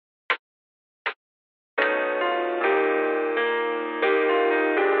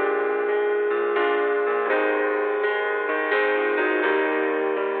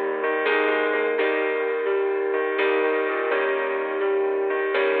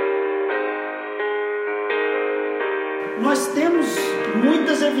Nós temos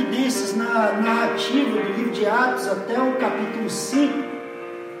muitas evidências na narrativa do livro de Atos, até o capítulo 5,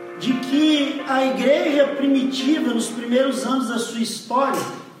 de que a igreja primitiva, nos primeiros anos da sua história,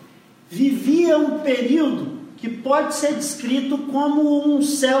 vivia um período que pode ser descrito como um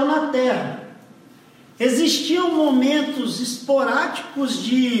céu na terra. Existiam momentos esporádicos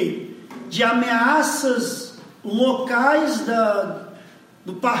de ameaças locais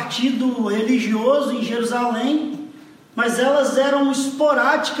do partido religioso em Jerusalém, mas elas eram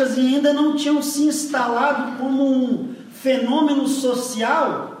esporádicas e ainda não tinham se instalado como um fenômeno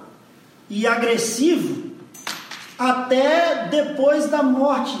social e agressivo até depois da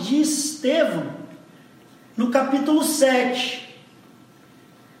morte de Estevão, no capítulo 7.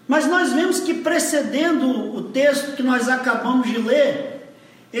 Mas nós vemos que, precedendo o texto que nós acabamos de ler,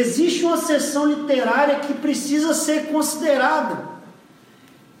 existe uma seção literária que precisa ser considerada.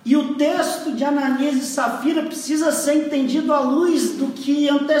 E o texto de Ananias e Safira precisa ser entendido à luz do que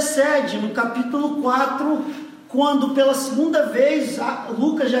antecede. No capítulo 4, quando pela segunda vez,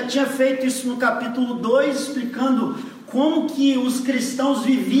 Lucas já tinha feito isso no capítulo 2, explicando como que os cristãos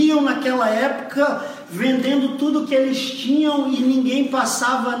viviam naquela época, vendendo tudo que eles tinham e ninguém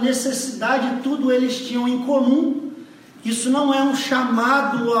passava necessidade, tudo eles tinham em comum. Isso não é um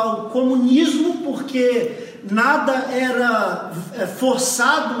chamado ao comunismo, porque nada era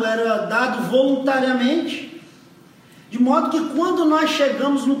forçado, era dado voluntariamente. De modo que quando nós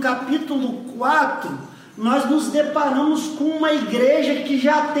chegamos no capítulo 4, nós nos deparamos com uma igreja que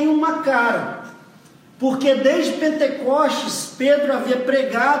já tem uma cara. Porque desde Pentecostes, Pedro havia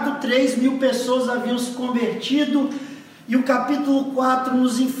pregado, 3.000 pessoas haviam se convertido, e o capítulo 4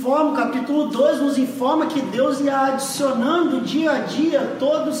 nos informa, o capítulo 2 nos informa que Deus ia adicionando dia a dia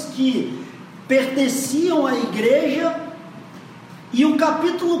todos que pertenciam à igreja. E o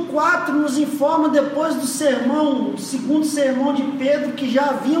capítulo 4 nos informa, depois do sermão, o segundo sermão de Pedro, que já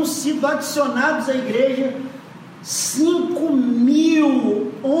haviam sido adicionados à igreja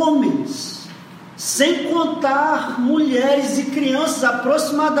 5.000 homens, sem contar mulheres e crianças,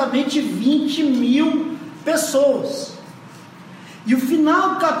 aproximadamente 20.000 pessoas. E o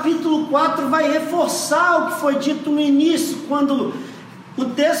final do capítulo 4 vai reforçar o que foi dito no início, quando o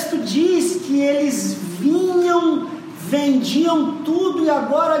texto diz que eles vinham, vendiam tudo, e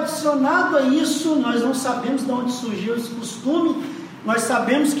agora, adicionado a isso, nós não sabemos de onde surgiu esse costume. Nós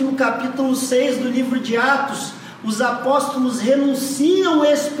sabemos que no capítulo 6 do livro de Atos, os apóstolos renunciam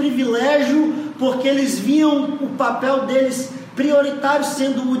a esse privilégio, porque eles viam o papel deles prioritário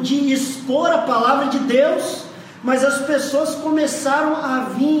sendo o de expor a palavra de Deus. Mas as pessoas começaram a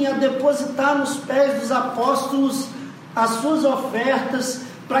vir, a depositar nos pés dos apóstolos as suas ofertas,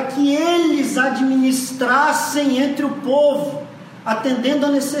 para que eles administrassem entre o povo, atendendo a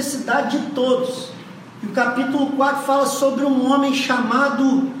necessidade de todos. E o capítulo 4 fala sobre um homem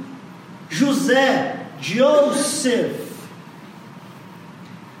chamado José, Joseph.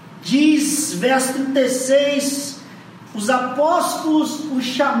 Diz, verso 36, os apóstolos o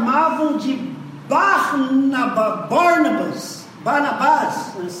chamavam de Barnabás,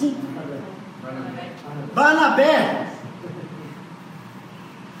 assim? Barnabé,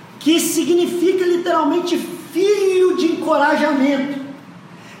 que significa literalmente filho de encorajamento.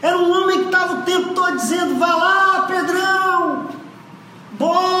 Era um homem que estava o tempo todo dizendo: vai lá, Pedrão,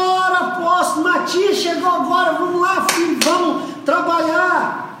 bora, apóstolo, Matias chegou agora, vamos lá, filho, vamos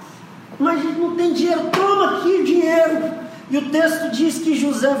trabalhar. Mas a gente não tem dinheiro, toma aqui o dinheiro. E o texto diz que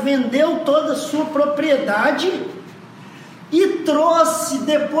José vendeu toda a sua propriedade e trouxe,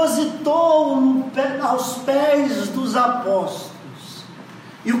 depositou aos pés dos apóstolos.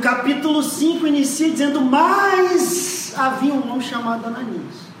 E o capítulo 5 inicia dizendo: mas havia um homem chamado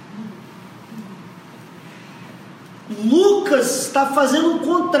Ananias. Lucas está fazendo um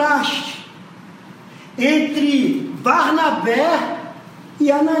contraste entre Barnabé e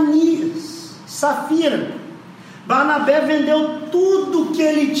Ananias, Safira. Barnabé vendeu tudo que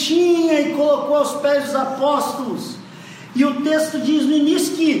ele tinha e colocou aos pés dos apóstolos. E o texto diz no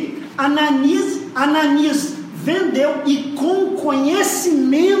início que Ananias vendeu, e com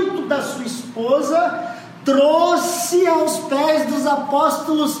conhecimento da sua esposa, trouxe aos pés dos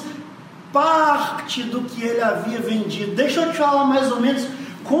apóstolos parte do que ele havia vendido. Deixa eu te falar mais ou menos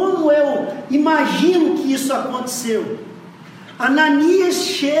como eu imagino que isso aconteceu. Ananias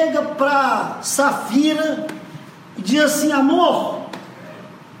chega para Safira e diz assim: amor,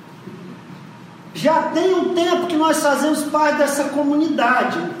 já tem um tempo que nós fazemos parte dessa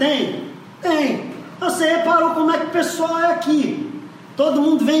comunidade. Tem. Você reparou como é que o pessoal é aqui? Todo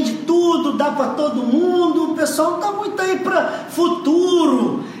mundo vende tudo, dá para todo mundo. O pessoal não está muito aí para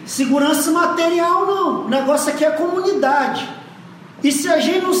futuro, segurança material não. O negócio aqui é comunidade. E se a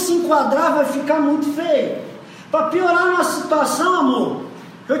gente não se enquadrar, vai ficar muito feio. Para piorar a nossa situação, amor,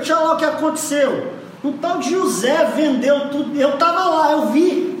 eu te falar o que aconteceu. Um tal de José vendeu tudo. Eu estava lá, eu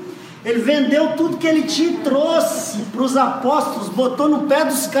vi. Ele vendeu tudo que ele tinha e trouxe para os apóstolos, botou no pé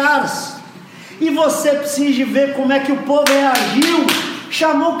dos caras. E você precisa ver como é que o povo reagiu.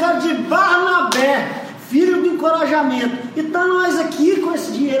 Chamou o cara de Barnabé, filho do encorajamento. E está nós aqui com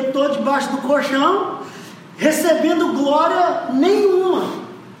esse dinheiro todo debaixo do colchão, recebendo glória nenhuma,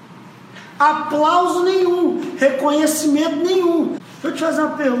 aplauso nenhum, reconhecimento nenhum. Deixa eu te fazer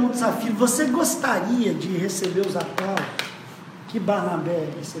uma pergunta, Safira. Você gostaria de receber os aplausos que Barnabé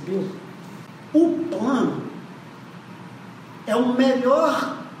recebeu? O plano é o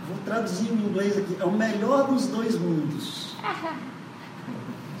melhor, vou traduzir em inglês aqui, é o melhor dos dois mundos.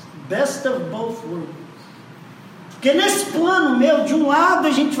 Best of both worlds. Porque nesse plano meu, de um lado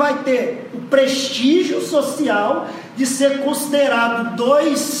a gente vai ter o prestígio social de ser considerado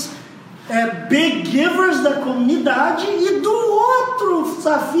dois big givers da comunidade, e do outro,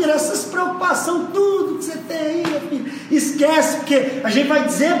 Safira, essas preocupações, tudo que você tem aí, meu filho, esquece, porque a gente vai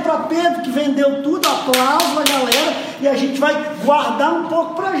dizer para Pedro que vendeu tudo, aplauso a galera, e a gente vai guardar um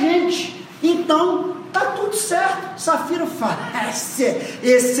pouco para a gente. Então tá tudo certo. Safira fala: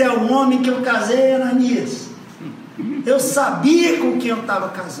 esse é o homem que eu casei, Ananias. Eu sabia com quem eu estava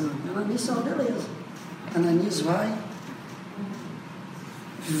casando. Ananias é uma beleza. Ananias vai,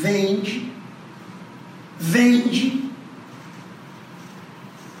 vende,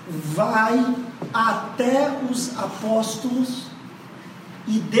 vai até os apóstolos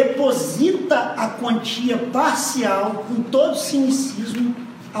e deposita a quantia parcial, com todo cinicismo,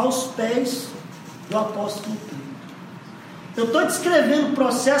 aos pés do apóstolo Pedro. Eu estou descrevendo o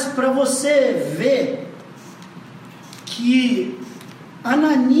processo para você ver que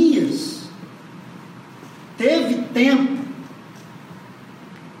Ananias teve tempo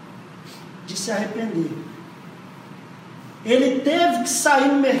de se arrepender. Ele teve que sair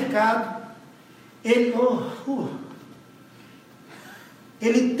no mercado.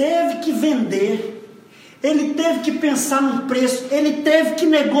 Ele teve que vender. Ele teve que pensar no preço. Ele teve que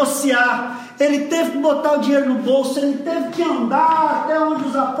negociar. Ele teve que botar o dinheiro no bolso. Ele teve que andar até onde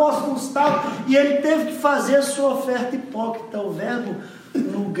os apóstolos estavam. E ele teve que fazer a sua oferta hipócrita. O verbo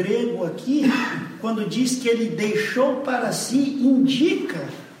no grego aqui, quando diz que ele deixou para si, indica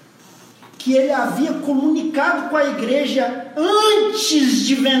que ele havia comunicado com a igreja antes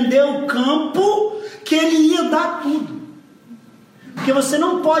de vender o campo que ele ia dar tudo. Porque você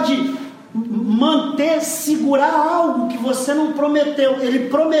não pode segurar algo que você não prometeu. Ele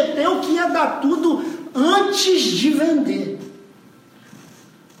prometeu que ia dar tudo antes de vender.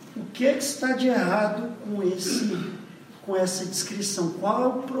 O que está de errado com essa descrição? Qual é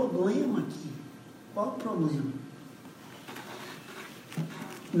o problema aqui? Qual é o problema?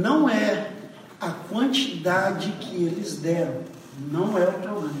 Não é a quantidade que eles deram, não é o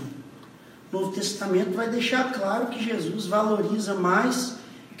problema. O Novo Testamento vai deixar claro que Jesus valoriza mais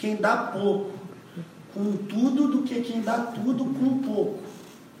quem dá pouco com tudo do que quem dá tudo com pouco.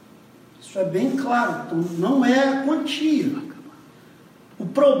 Isso é bem claro. Então não é a quantia. O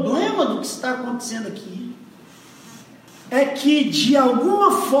problema do que está acontecendo aqui é que, de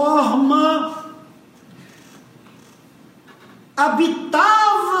alguma forma,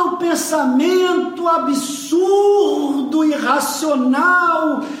 habitava o pensamento absurdo,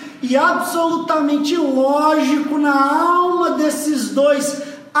 irracional e absolutamente ilógico na alma desses dois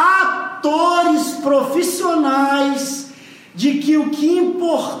atores profissionais, de que o que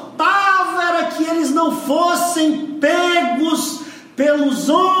importava era que eles não fossem pegos pelos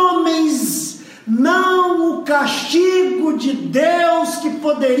homens, não o castigo de Deus que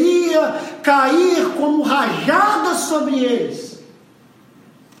poderia cair como rajada sobre eles.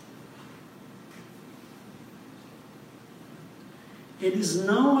 Eles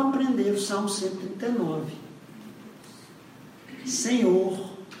não aprenderam o Salmo 139.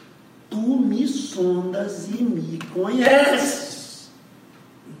 Senhor, tu me sondas e me conheces.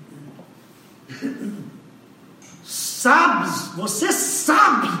 Sabes, você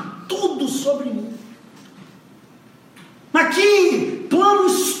sabe tudo sobre mim. Mas que plano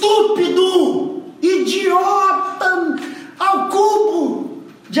estúpido, idiota, ao cubo,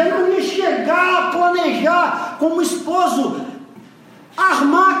 de Ananias chegar, planejar como esposo,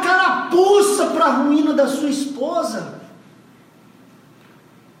 armar a carapuça para a ruína da sua esposa,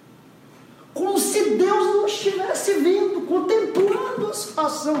 como se Deus não estivesse vendo, contemplando a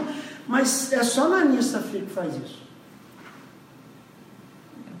situação. Mas é só Ananias, Safira, que faz isso.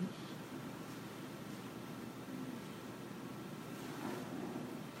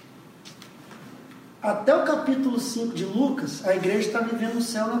 até o capítulo 5 de Lucas, a igreja está vivendo o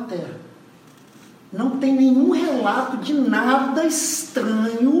céu na terra. Não tem nenhum relato de nada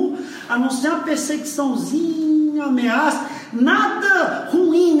estranho, a não ser uma perseguiçãozinha, ameaça, nada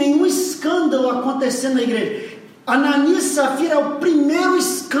ruim, nenhum escândalo acontecendo na igreja. Ananias e Safira é o primeiro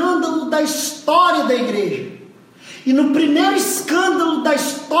escândalo da história da igreja. E no primeiro escândalo da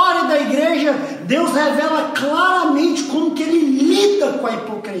história da igreja, Deus revela claramente como que ele lida com a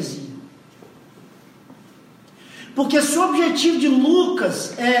hipocrisia. Porque se o objetivo de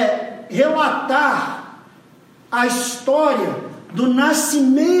Lucas é relatar a história do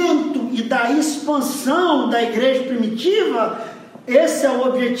nascimento e da expansão da igreja primitiva, esse é o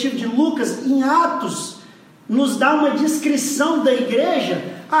objetivo de Lucas. Em Atos, nos dá uma descrição da igreja.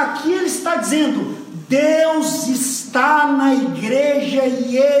 Aqui ele está dizendo: Deus está na igreja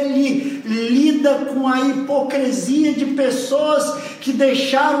e Ele lida com a hipocrisia de pessoas que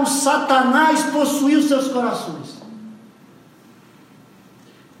deixaram Satanás possuir os seus corações.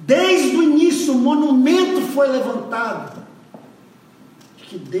 Desde o início, o monumento foi levantado de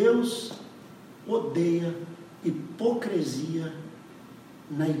que Deus odeia hipocrisia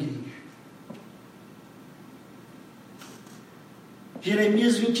na igreja.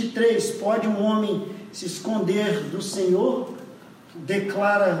 Jeremias 23, pode um homem se esconder do Senhor?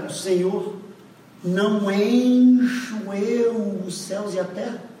 Declara o Senhor: não encho eu os céus e a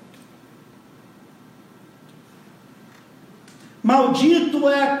terra? Maldito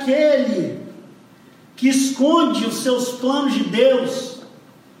é aquele que esconde os seus planos de Deus,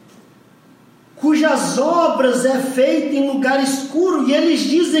 cujas obras é feita em lugar escuro, e eles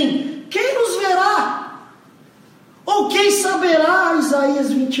dizem: quem nos verá? Ou quem saberá?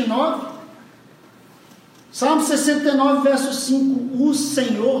 Isaías 29. Salmo 69, verso 5. O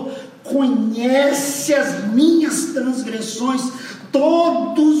Senhor conhece as minhas transgressões,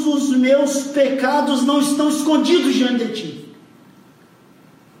 todos os meus pecados não estão escondidos diante de ti.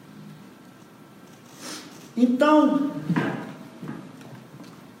 Então,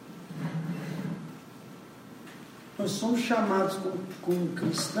 nós somos chamados como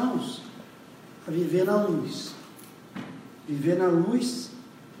cristãos a viver na luz. Viver na luz,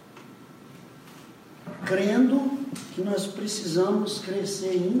 crendo que nós precisamos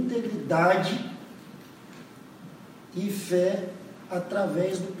crescer em integridade e fé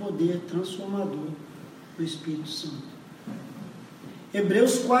através do poder transformador do Espírito Santo.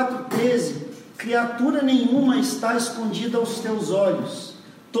 Hebreus 4,13: criatura nenhuma está escondida aos teus olhos,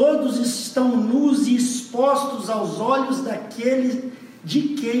 todos estão nus e expostos aos olhos daquele de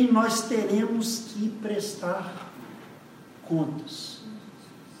quem nós teremos que prestar contas.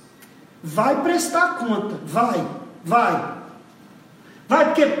 Vai prestar conta, vai,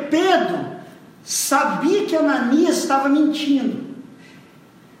 porque Pedro sabia que Ananias estava mentindo.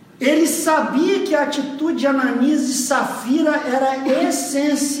 Ele sabia que a atitude de Ananias e Safira era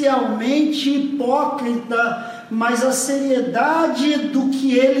essencialmente hipócrita, mas a seriedade do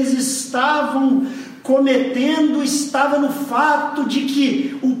que eles estavam cometendo estava no fato de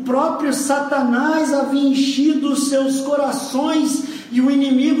que o próprio Satanás havia enchido os seus corações e o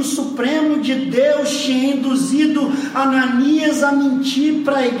inimigo supremo de Deus tinha induzido Ananias a mentir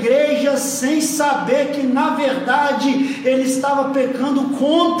para a igreja sem saber que na verdade ele estava pecando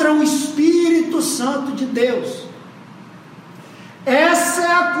contra o Espírito Santo de Deus. Essa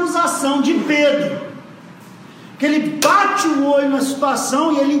é a acusação de Pedro, que ele bate o olho na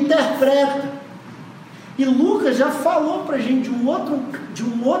situação e ele interpreta. E Lucas já falou para a gente de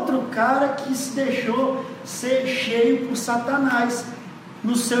um outro cara que se deixou ser cheio por Satanás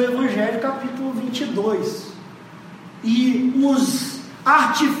no seu Evangelho, capítulo 22. E os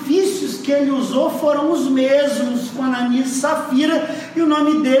artifícios que ele usou foram os mesmos com Ananias e Safira, e o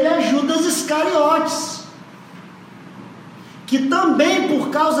nome dele é Judas Iscariotes, que também por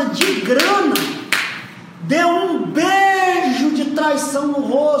causa de grana deu um beijo de traição no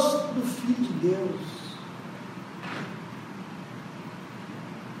rosto do Filho de Deus.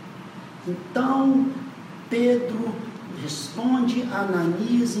 Então, Pedro responde a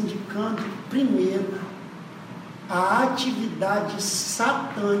Ananias indicando primeiro a atividade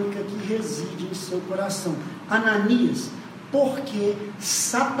satânica que reside em seu coração. Ananias, porque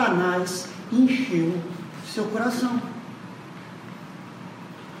Satanás encheu seu coração.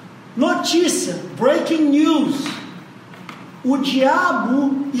 Notícia, breaking news: o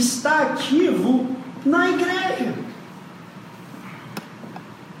diabo está ativo na igreja.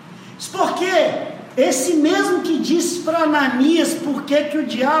 Porque esse mesmo que disse para Ananias por que o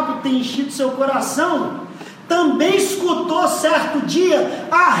diabo tem enchido seu coração, também escutou certo dia: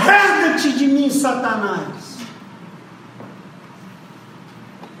 arreda-te de mim, Satanás.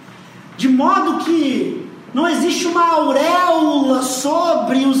 de modo que não existe uma auréola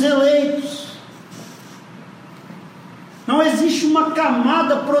sobre os eleitos, não existe uma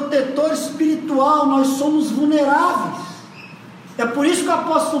camada protetora espiritual, nós somos vulneráveis. É por isso que o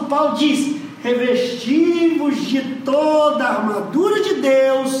apóstolo Paulo diz: revesti-vos de toda a armadura de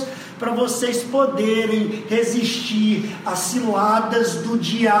Deus, para vocês poderem resistir às ciladas do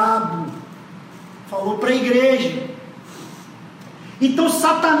diabo. Falou para a igreja. Então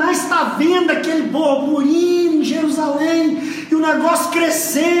Satanás está vendo aquele burburinho em Jerusalém, e o negócio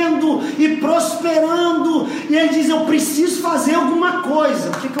crescendo e prosperando, e ele diz: eu preciso fazer alguma coisa.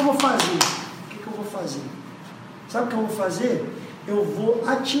 O que eu vou fazer? Sabe o que eu vou fazer? Eu vou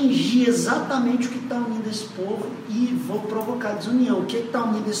atingir exatamente o que está unindo esse povo e vou provocar desunião. O que está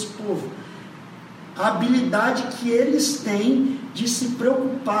unindo esse povo? A habilidade que eles têm de se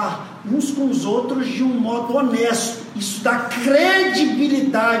preocupar uns com os outros de um modo honesto. Isso dá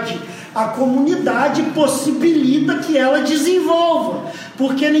credibilidade à comunidade e possibilita que ela desenvolva,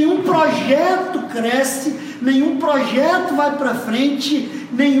 porque nenhum projeto cresce, nenhum projeto vai para frente,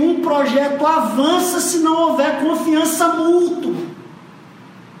 nenhum projeto avança se não houver confiança mútua.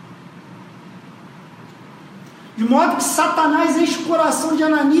 De modo que Satanás enche o coração de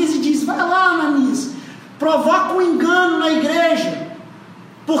Ananias e diz: vai lá, Ananias, provoca um engano na igreja,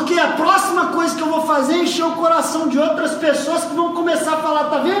 porque a próxima coisa que eu vou fazer é encher o coração de outras pessoas que vão começar a falar: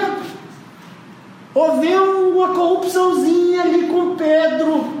 tá vendo? Houve uma corrupçãozinha ali com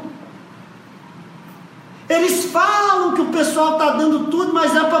Pedro. Eles falam que o pessoal está dando tudo,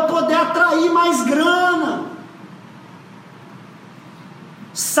 mas é para poder atrair mais grana.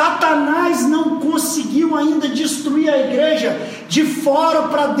 Satanás não conseguiu ainda destruir a igreja de fora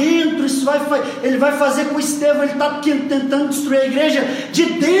para dentro. Ele vai fazer com Estevão. Ele está tentando destruir a igreja de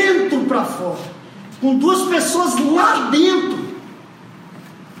dentro para fora, com duas pessoas lá dentro.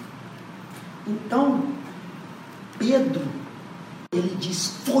 Então Pedro, ele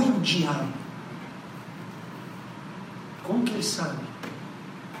diz: foi o diabo. Como que ele sabe?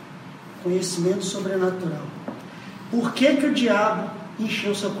 Conhecimento sobrenatural. Por que o diabo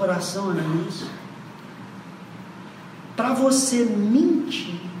encheu seu coração, Ananias? Para você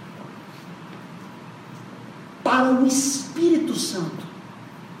mentir para o Espírito Santo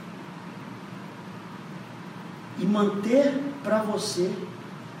e manter para você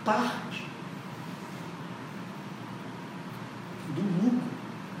parte do lucro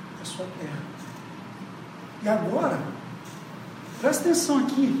da sua terra. E agora, presta atenção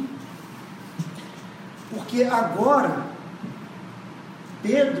aqui, porque agora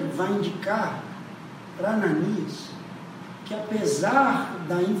Pedro vai indicar para Ananias que, apesar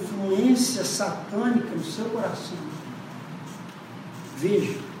da influência satânica no seu coração,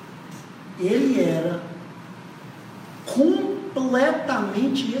 veja, ele era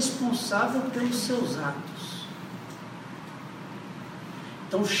completamente responsável pelos seus atos.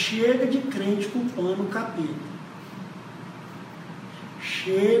 Então chega de crente culpando o capeta,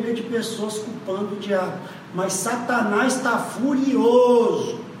 chega de pessoas culpando o diabo, mas Satanás está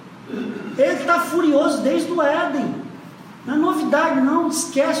furioso. Ele está furioso desde o Éden. Não é novidade não,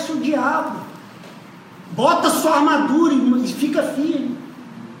 esquece o diabo, bota sua armadura e fica firme,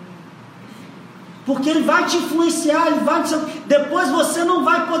 porque ele vai te influenciar, depois você não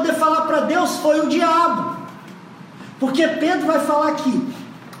vai poder falar para Deus: foi o diabo. Porque Pedro vai falar aqui: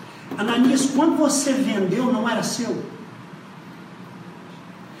 Ananias, quando você vendeu, não era seu.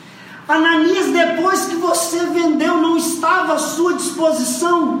 Ananias, depois que você vendeu, não estava à sua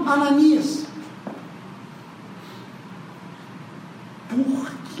disposição, Ananias.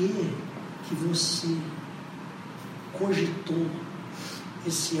 Por que você cogitou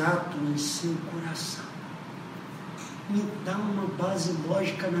esse ato em seu coração? Me dá uma base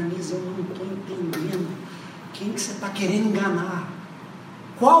lógica, Ananias, eu não estou entendendo. Quem que você está querendo enganar?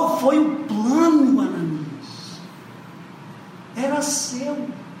 Qual foi o plano, Ananias? Era seu.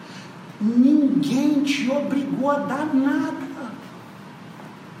 Ninguém te obrigou a dar nada.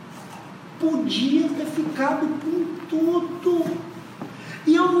 Podia ter ficado com tudo.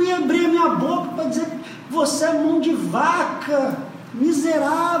 E eu não ia abrir a minha boca para dizer que você é mão de vaca,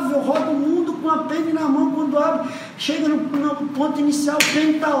 miserável, roda o mundo com a pena na mão. Quando abre, chega no ponto inicial, o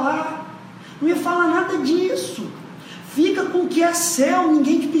pena está lá. Não ia falar nada disso. Fica com o que é seu,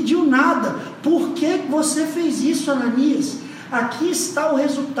 ninguém te pediu nada. Por que você fez isso, Ananias? Aqui está o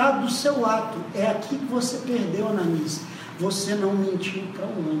resultado do seu ato. É aqui que você perdeu, Ananias. Você não mentiu para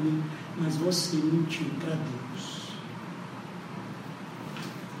o homem, mas você mentiu para Deus.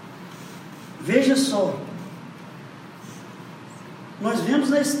 Veja só, nós vemos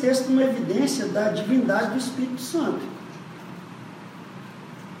nesse texto uma evidência da divindade do Espírito Santo.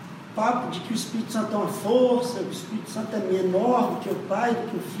 papo de que o Espírito Santo é uma força, o Espírito Santo é menor do que o Pai, do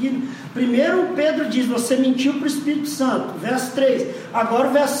que o Filho. Primeiro Pedro diz, você mentiu para o Espírito Santo. Verso 3. Agora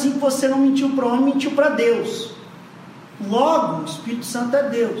o verso 5, você não mentiu para o homem, mentiu para Deus. Logo, o Espírito Santo é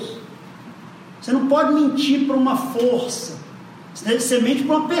Deus. Você não pode mentir para uma força. Você mente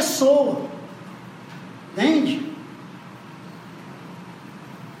para uma pessoa. Entende?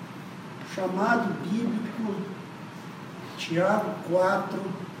 Chamado bíblico, Tiago 4,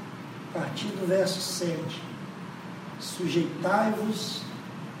 a partir do verso 7. Sujeitai-vos,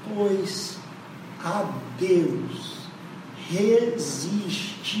 pois, a Deus.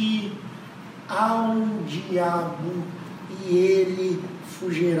 Resisti ao diabo e ele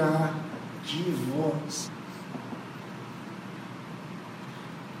fugirá de vós.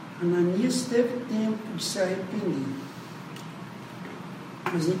 Ananias teve tempo de se arrepender,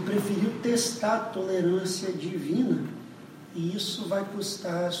 mas ele preferiu testar a tolerância divina, e isso vai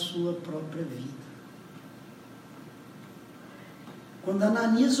custar a sua própria vida. Quando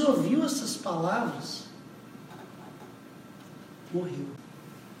Ananias ouviu essas palavras, morreu.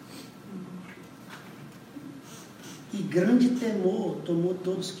 E grande temor tomou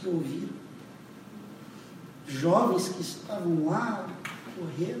todos que ouviram. Jovens que estavam lá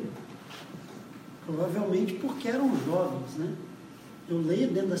morreram, provavelmente porque eram jovens, né? Eu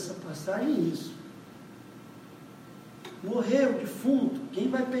leio dentro dessa passagem isso. Morreu, defunto, quem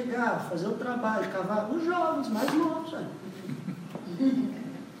vai pegar, fazer o trabalho, cavar? Os jovens, mais novos.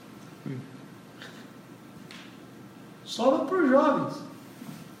 Sobra para os jovens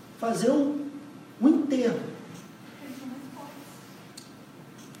fazer um enterro.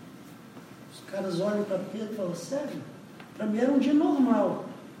 Os caras olham para Pedro e falam, sério? Para mim era um dia normal.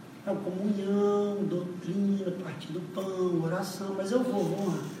 É comunhão, doutrina, partir do pão, oração, mas eu vou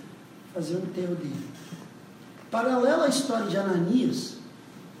lá fazer o enterro dele. Paralelo à história de Ananias,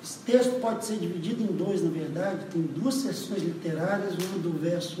 esse texto pode ser dividido em dois, na verdade. Tem duas seções literárias, uma do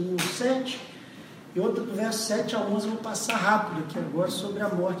verso 1 ao 7 e outra do verso 7 ao 11. Eu vou passar rápido aqui agora sobre a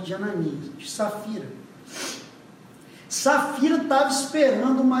morte de Ananias, de Safira. Safira estava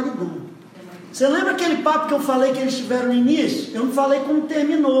esperando o maridão. Você lembra aquele papo que eu falei que eles tiveram no início? Eu não falei como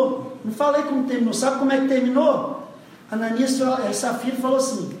terminou. Sabe como é que terminou? Safira falou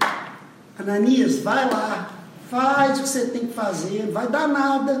assim, Ananias, vai lá, faz o que você tem que fazer, não vai dar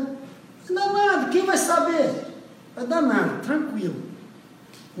nada. Quem vai saber? Vai dar nada, tranquilo.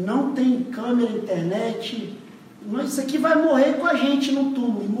 Não tem câmera, internet, isso aqui vai morrer com a gente no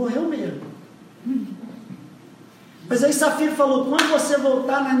túmulo. E morreu mesmo. Mas aí Safira falou, quando você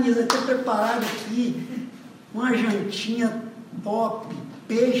voltar, Ananias, vai ter preparado aqui uma jantinha top,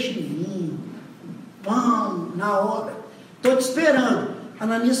 peixe e vinho, pão, na hora. Estou te esperando.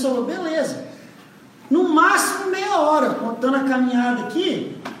 Ananias falou, beleza. No máximo meia hora, contando a caminhada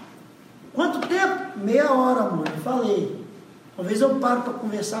aqui. Quanto tempo? Meia hora, amor. Eu falei. Talvez eu paro para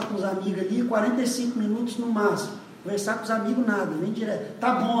conversar com os amigos ali, 45 minutos no máximo. Conversar com os amigos, nada, vem direto.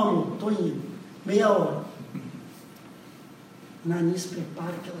 Tá bom, amor, estou indo. Meia hora. Ananias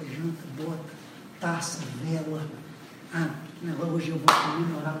prepara aquela janta, bota taça, vela. Hoje eu vou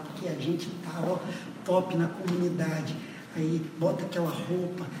comemorar porque a gente está top na comunidade. Aí bota aquela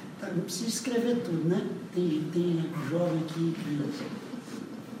roupa. Tá, não precisa escrever tudo, né? Tem jovem aqui.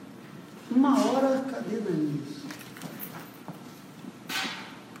 Uma hora, cadê Ananias?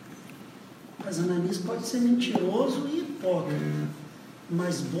 Mas Ananias pode ser mentiroso e hipócrita.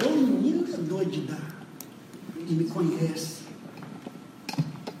 Mas bom menino é doido de dar. E me conhece.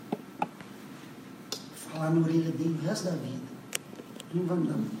 Falar na orelha dele o resto da vida. Não vamos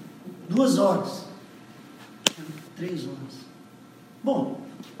dar. 2 horas. 3 horas. Bom,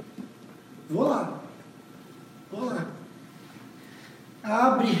 vou lá.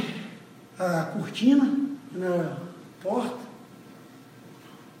 Abre a cortina na porta.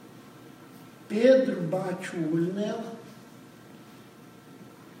 Pedro bate o olho nela.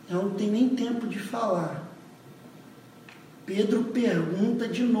 Ela não tem nem tempo de falar. Pedro pergunta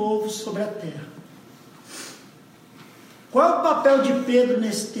de novo sobre a terra. Qual é o papel de Pedro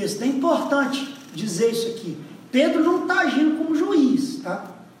nesse texto? É importante dizer isso aqui. Pedro não está agindo como juiz, tá?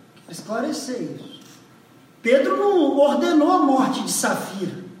 Para esclarecer isso. Pedro não ordenou a morte de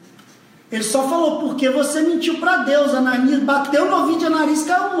Safira. Ele só falou, porque você mentiu para Deus. Ananias bateu no ouvido de Ananias e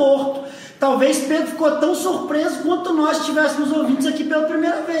caiu morto. Talvez Pedro ficou tão surpreso quanto nós estivéssemos ouvidos aqui pela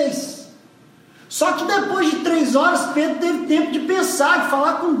primeira vez. Só que depois de 3 horas, Pedro teve tempo de pensar, de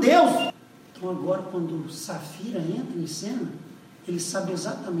falar com Deus. Então agora, quando Safira entra em cena, ele sabe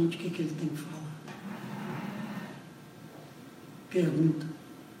exatamente o que ele tem que falar. Pergunta,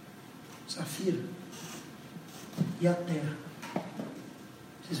 Safira, e a terra?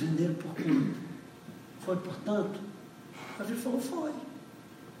 Vocês venderam por quanto? Foi por tanto? Davi falou, foi.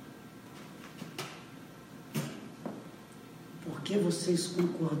 Porque vocês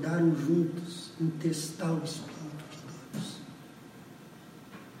concordaram juntos em testar o Espírito de Deus.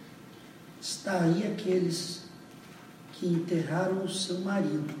 Está aí aqueles que enterraram o seu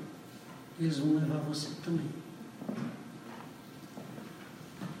marido. Eles vão levar você também.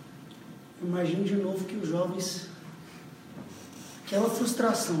 Imagine de novo que os jovens... Aquela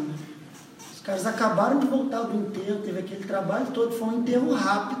frustração, né? Os caras acabaram de voltar do enterro, teve aquele trabalho todo, foi um enterro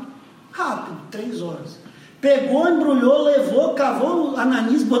rápido, 3 horas. Pegou, embrulhou, levou, cavou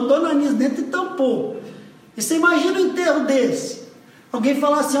Ananias, botou Ananias dentro e tampou. E você imagina um enterro desse? Alguém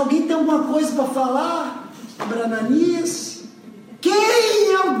falar assim, alguém tem alguma coisa para falar sobre Ananias?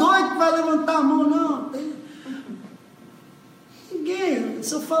 Quem é o doido que vai levantar a mão? Não, tem... Ninguém.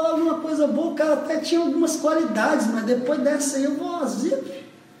 Se eu falar alguma coisa boa, o cara até tinha algumas qualidades, mas depois dessa aí eu vou zip.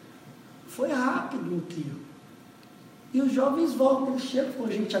 Foi rápido o enterro. E os jovens voltam, eles chegam e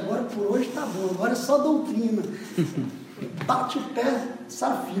falam, gente, agora por hoje tá bom, agora é só doutrina. Bate o pé,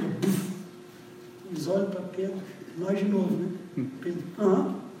 Safira. Eles olham para Pedro, nós de novo, né? Pedro,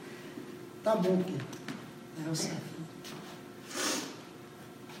 tá bom, Pedro. É o Safira.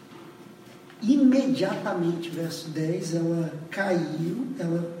 Imediatamente, verso 10, ela caiu,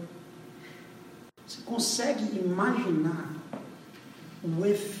 você consegue imaginar o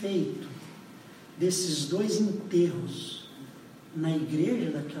efeito desses 2 enterros na igreja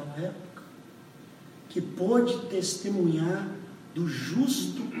daquela época, que pôde testemunhar do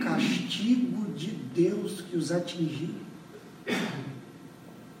justo castigo de Deus que os atingiu?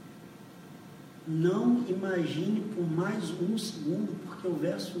 Não imagine por mais um segundo, porque o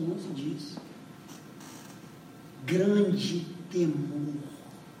verso 11 diz: grande temor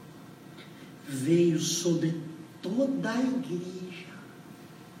veio sobre toda a igreja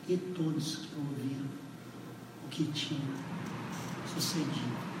e todos que ouviram o que tinha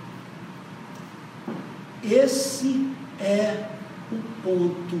sucedido. Esse é o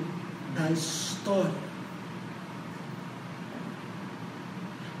ponto da história.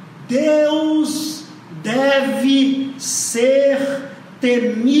 Deus deve ser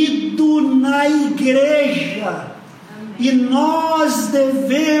temido na igreja. E nós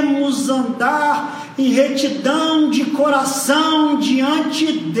devemos andar em retidão de coração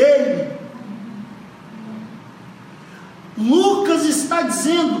diante dele. Lucas está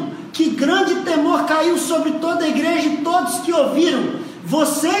dizendo que grande temor caiu sobre toda a igreja e todos que ouviram.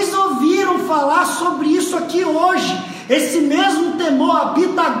 Vocês ouviram falar sobre isso aqui hoje. Esse mesmo temor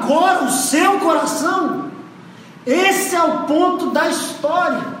habita agora o seu coração. Esse é o ponto da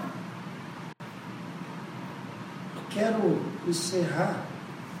história. Quero encerrar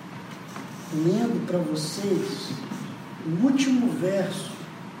lendo para vocês o último verso,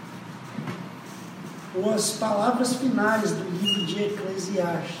 ou as palavras finais do livro de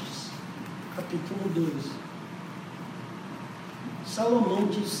Eclesiastes, capítulo 2. Salomão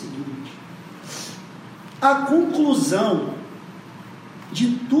diz o seguinte: a conclusão de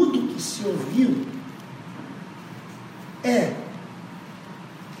tudo que se ouviu é: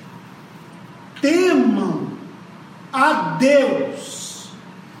 temam a Deus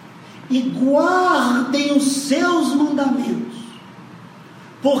e guardem os seus mandamentos,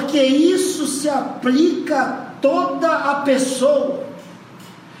 porque isso se aplica a toda a pessoa,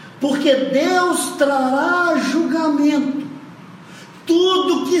 porque Deus trará julgamento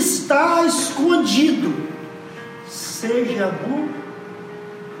tudo que está escondido, seja bom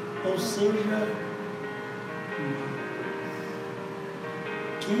ou seja mal.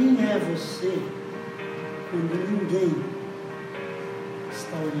 Quem é você quando ninguém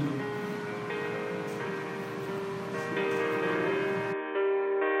está olhando?